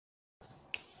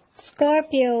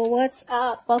Scorpio, what's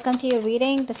up? Welcome to your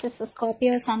reading. This is for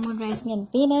Scorpio, Sun, Moon, Rising,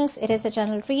 and Venus. It is a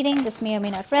general reading. This may or may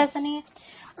not resonate.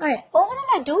 Alright, overall,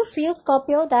 I do feel,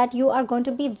 Scorpio, that you are going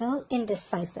to be well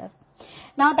indecisive.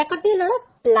 Now, that could be a lot of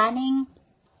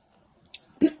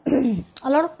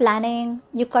planning.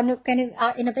 You kind of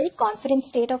are in a very confident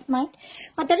state of mind.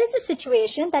 But there is a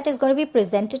situation that is going to be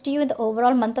presented to you in the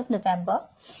overall month of November,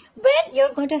 where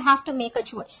you're going to have to make a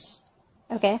choice.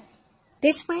 Okay?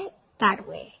 This way, that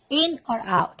way, in or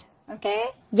out,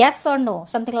 okay, yes or no,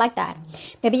 something like that.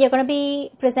 Maybe you're going to be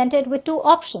presented with two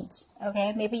options,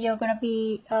 okay, maybe you're going to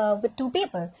be with two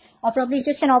people, or probably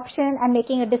just an option and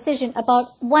making a decision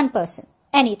about one person,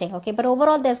 anything, okay, but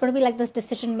overall there's going to be like this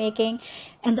decision making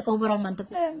in the overall month of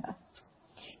November.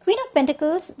 Queen of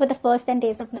Pentacles with the first 10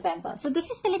 days of November. So this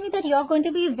is telling me that you're going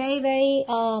to be very, very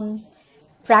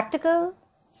practical,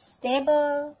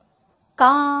 stable,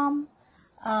 calm,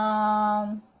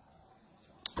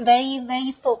 very,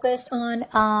 very focused on,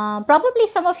 probably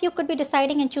some of you could be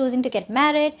deciding and choosing to get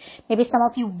married. Maybe some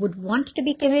of you would want to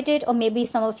be committed, or maybe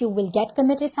some of you will get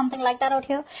committed, something like that out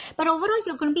here. But overall,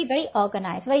 you're going to be very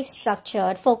organized, very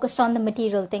structured, focused on the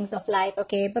material things of life,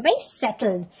 okay, but very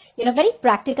settled, you know, very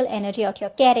practical energy out here,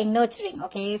 caring, nurturing,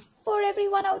 okay, for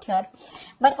everyone out here.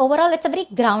 But overall, it's a very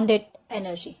grounded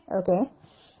energy, okay.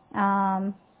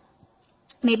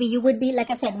 Maybe you would be, like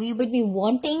I said, you would be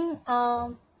wanting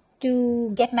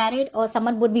to get married, or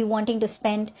someone would be wanting to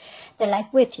spend their life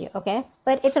with you, okay?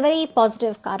 But it's a very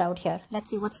positive card out here. Let's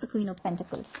see, what's the Queen of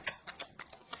Pentacles?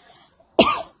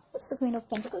 What's the Queen of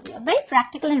Pentacles here? Very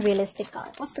practical and realistic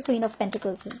card. What's the Queen of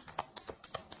Pentacles here?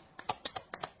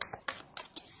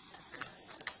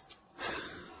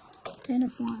 Ten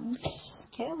of Wands.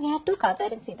 Okay, we have two cards. I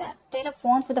didn't see that. Ten of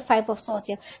Wands with the Five of Swords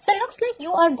here. So it looks like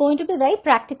you are going to be very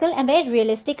practical and very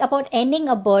realistic about ending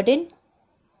a burden,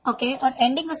 okay, or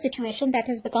ending a situation that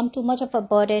has become too much of a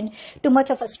burden, too much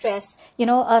of a stress, you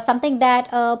know, something that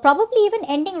probably even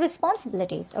ending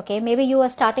responsibilities, okay. Maybe you are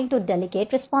starting to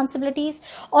delegate responsibilities,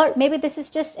 or maybe this is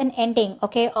just an ending,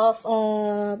 okay, of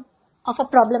a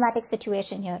problematic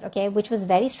situation here, okay, which was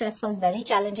very stressful, very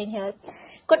challenging here.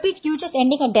 Could be you just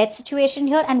ending a dead situation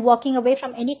here and walking away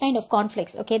from any kind of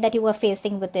conflicts, okay, that you were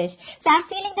facing with this. So I'm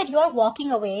feeling that you're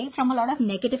walking away from a lot of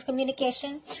negative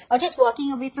communication, or just walking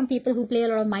away from people who play a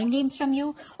lot of mind games from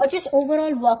you, or just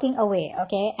overall walking away,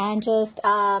 okay, and just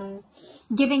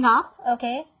giving up,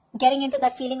 okay, getting into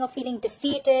that feeling of feeling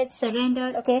defeated,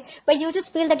 surrendered, okay, but you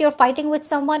just feel that you're fighting with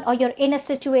someone, or you're in a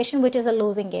situation which is a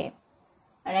losing game.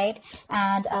 All right,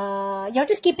 and you're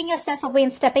just keeping yourself away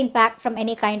and stepping back from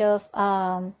any kind of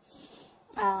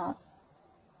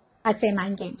I'd say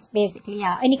mind games, basically,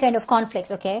 yeah, any kind of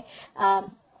conflicts, okay.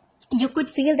 You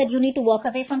could feel that you need to walk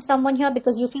away from someone here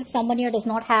because you feel someone here does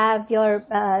not have your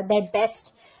their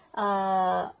best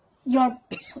they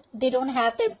don't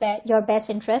have your best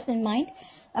interest in mind,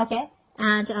 okay.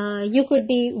 And you could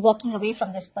be walking away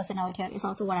from this person out here is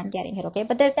also what I'm getting here, okay.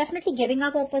 But there's definitely giving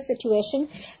up of a situation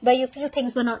where you feel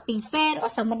things were not being fair, or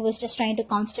someone was just trying to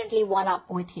constantly one-up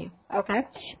with you, okay.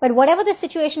 But whatever the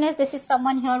situation is, this is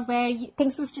someone here where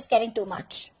things was just getting too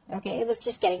much, okay. It was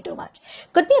just getting too much.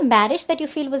 Could be a marriage that you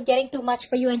feel was getting too much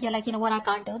for you, and you're like, you know what, I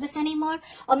can't do this anymore.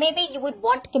 Or maybe you would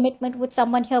want commitment with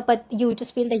someone here, but you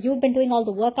just feel that you've been doing all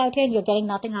the work out here and you're getting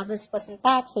nothing out of this person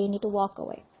back, so you need to walk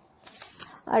away.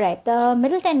 Alright, the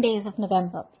middle 10 days of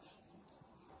November.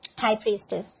 High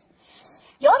Priestess.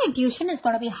 Your intuition is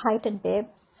going to be heightened, babe.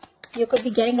 You could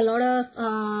be getting a lot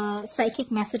of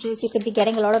psychic messages. You could be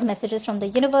getting a lot of messages from the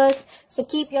universe. So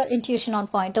keep your intuition on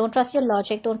point. Don't trust your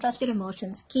logic. Don't trust your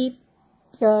emotions. Keep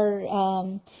your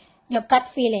gut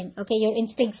feeling. Okay, your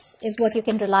instincts is what you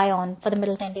can rely on for the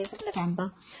middle 10 days of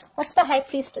November. What's the High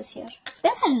Priestess here?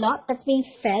 There's a lot that's being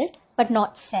felt but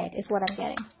not said is what I'm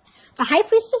getting. A High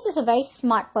Priestess is a very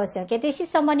smart person, okay. This is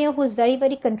someone here who is very,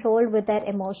 very controlled with their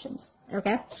emotions,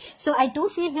 okay. So I do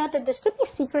feel here that this could be a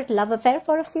secret love affair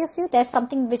for a few of you. There's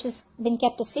something which has been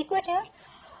kept a secret here.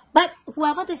 But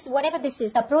whatever this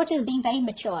is, the approach is being very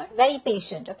mature, very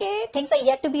patient, okay. Things are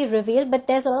yet to be revealed, but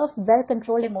there's a lot of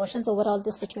well-controlled emotions overall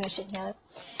this situation here.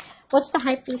 What's the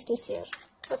High Priestess here?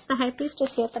 What's the High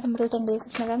Priestess here for the middle 10 days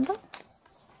of November?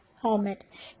 Hermit.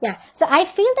 Yeah, so I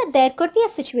feel that there could be a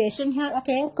situation here,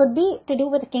 okay, could be to do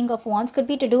with the King of Wands, could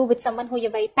be to do with someone who you're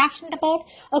very passionate about,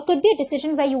 or could be a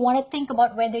decision where you want to think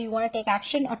about whether you want to take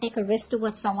action or take a risk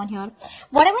towards someone here.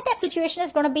 Whatever that situation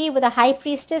is going to be with the High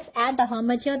Priestess and the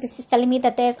Hermit here, this is telling me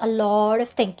that there's a lot of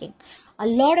thinking, A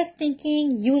lot of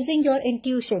thinking, using your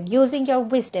intuition, using your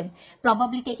wisdom,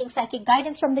 probably taking psychic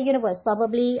guidance from the universe,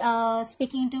 probably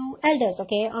speaking to elders,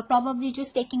 okay, or probably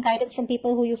just taking guidance from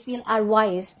people who you feel are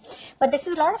wise. But this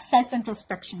is a lot of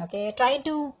self-introspection, okay. Try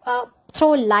to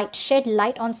throw light, shed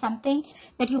light on something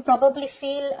that you probably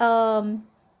feel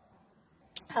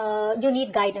you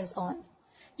need guidance on.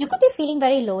 You could be feeling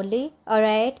very lonely, all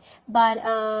right,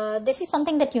 but this is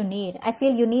something that you need. I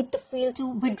feel you need to feel to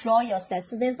withdraw yourself.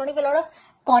 So there's going to be a lot of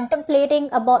contemplating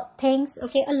about things,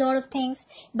 okay, a lot of things,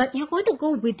 but you're going to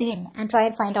go within and try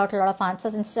and find out a lot of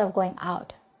answers instead of going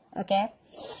out, okay.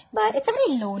 But it's a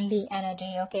very lonely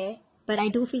energy, okay. But I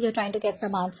do feel you're trying to get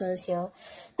some answers here.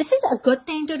 This is a good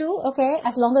thing to do, okay,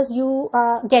 as long as you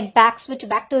switch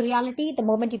back to reality the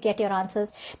moment you get your answers.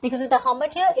 Because with the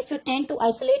Hermit here, if you tend to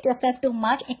isolate yourself too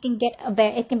much, it can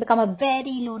become a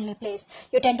very lonely place.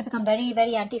 You tend to become very,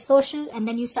 very antisocial, and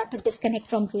then you start to disconnect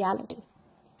from reality.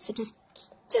 So just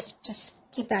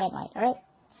keep that in mind, all right?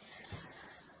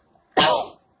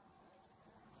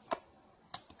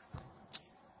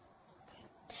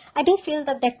 I do feel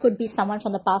that there could be someone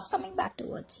from the past coming back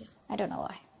towards you. I don't know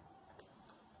why.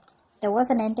 There was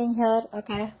an ending here,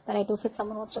 okay, but I do feel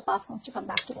someone wants to come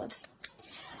back towards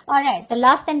you. Alright, the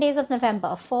last 10 days of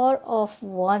November, 4 of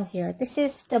Wands here. This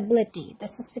is stability,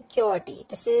 this is security,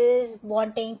 this is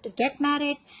wanting to get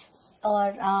married,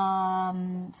 or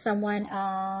someone...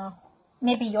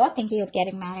 maybe you're thinking of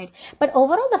getting married. But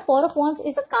overall, the 4 of Wands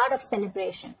is a card of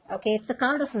celebration. Okay, it's a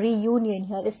card of reunion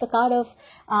here. It's the card of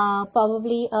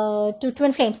probably two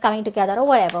twin flames coming together or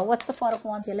whatever. What's the 4 of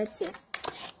Wands here? Let's see.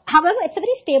 However, it's a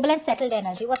very stable and settled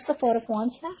energy. What's the 4 of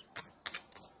Wands here?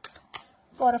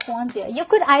 4 of Wands here. You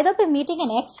could either be meeting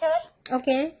an ex here.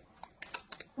 Okay.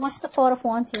 What's the 4 of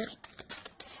Wands here?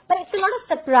 But it's a lot of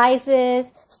surprises,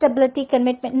 stability,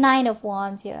 commitment. 9 of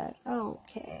Wands here.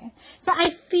 Okay. So I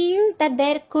feel that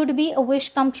there could be a wish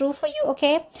come true for you,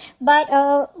 okay? But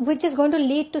which is going to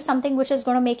lead to something which is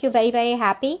going to make you very, very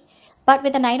happy. But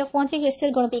with the 9 of Wands here, you're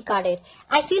still going to be guarded.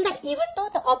 I feel that even though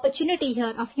the opportunity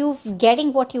here of you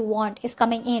getting what you want is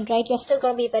coming in, right? You're still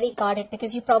going to be very guarded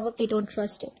because you probably don't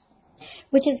trust it.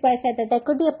 Which is why I said that there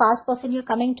could be a past person here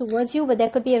coming towards you, but there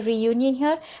could be a reunion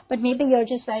here, but maybe you're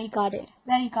just very guarded.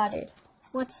 Very guarded.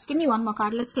 Give me one more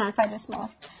card. Let's clarify this more.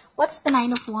 What's the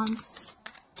 9 of Wands?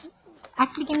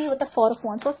 Actually, give me with the 4 of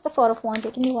Wands. What's the 4 of Wands?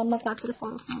 Give me one more card for the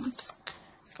 4 of Wands.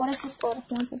 What is this 4 of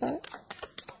Wands about?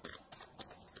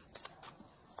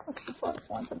 What's the 4 of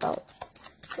Wands about?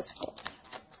 Just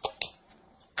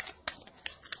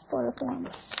 4 of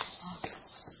Wands.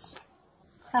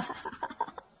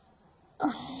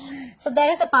 So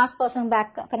there is a past person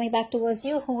coming back towards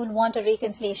you who will want a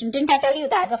reconciliation. Didn't I tell you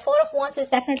that? The 4 of Wands is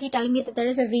definitely telling me that there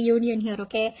is a reunion here,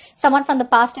 okay? Someone from the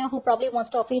past here who probably wants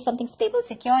to offer you something stable,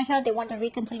 secure here. They want a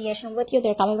reconciliation with you.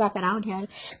 They're coming back around here.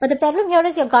 But the problem here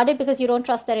is you're guarded because you don't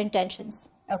trust their intentions.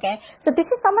 Okay, so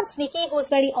this is someone sneaky who's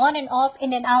very on and off,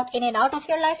 in and out of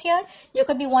your life here. You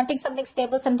could be wanting something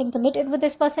stable, something committed with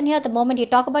this person here. The moment you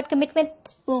talk about commitment,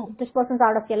 boom, this person's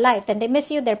out of your life. Then they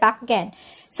miss you, they're back again.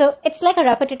 So it's like a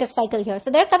repetitive cycle here. So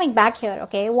they're coming back here,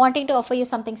 okay, wanting to offer you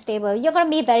something stable. You're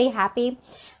going to be very happy,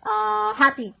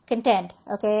 content,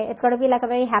 okay. It's going to be like a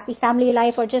very happy family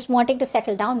life, or just wanting to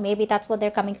settle down. Maybe that's what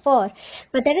they're coming for.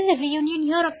 But there is a reunion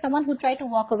here of someone who tried to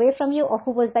walk away from you, or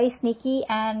who was very sneaky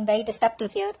and very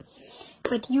deceptive here.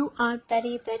 But you are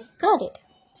very, very guarded.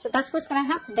 So that's what's going to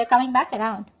happen. They're coming back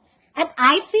around. And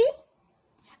I feel,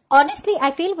 honestly,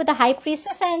 I feel with the High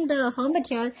Priestess and the Hermit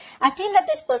here, I feel that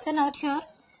this person out here,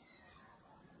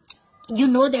 you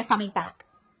know they're coming back.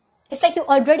 It's like you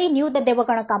already knew that they were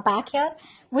going to come back here,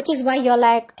 which is why you're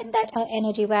like in that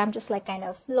energy where I'm just like kind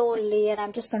of lonely and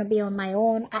I'm just going to be on my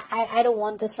own. I don't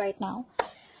want this right now.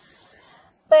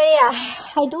 But yeah,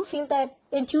 I do feel that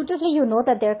intuitively you know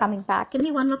that they're coming back. Give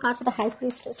me one more card for the High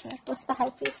Priestess here. What's the High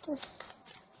Priestess?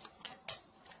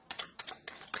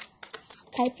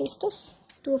 High Priestess?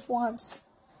 2 of Wands.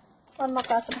 One more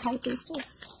card for the High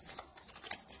Priestess.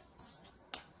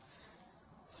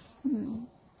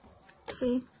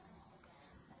 See?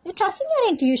 You're trusting your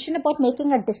intuition about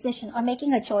making a decision or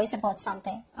making a choice about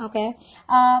something, okay?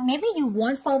 Maybe you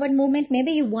want forward movement,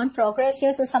 maybe you want progress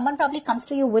here, so someone probably comes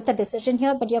to you with a decision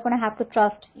here, but you're going to have to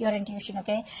trust your intuition,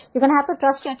 okay? You're going to have to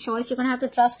trust your choice, you're going to have to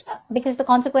trust, because the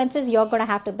consequences you're going to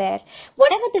have to bear.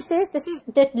 Whatever this is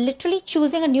they're literally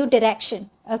choosing a new direction,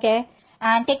 okay?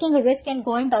 And taking a risk and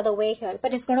going the other way here.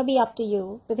 But it's going to be up to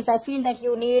you, because I feel that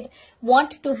you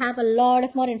want to have a lot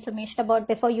of more information about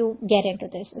before you get into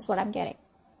this, is what I'm getting.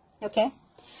 Okay,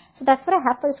 so that's what I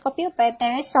have for Scorpio. But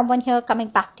there is someone here coming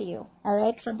back to you, all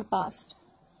right, from the past.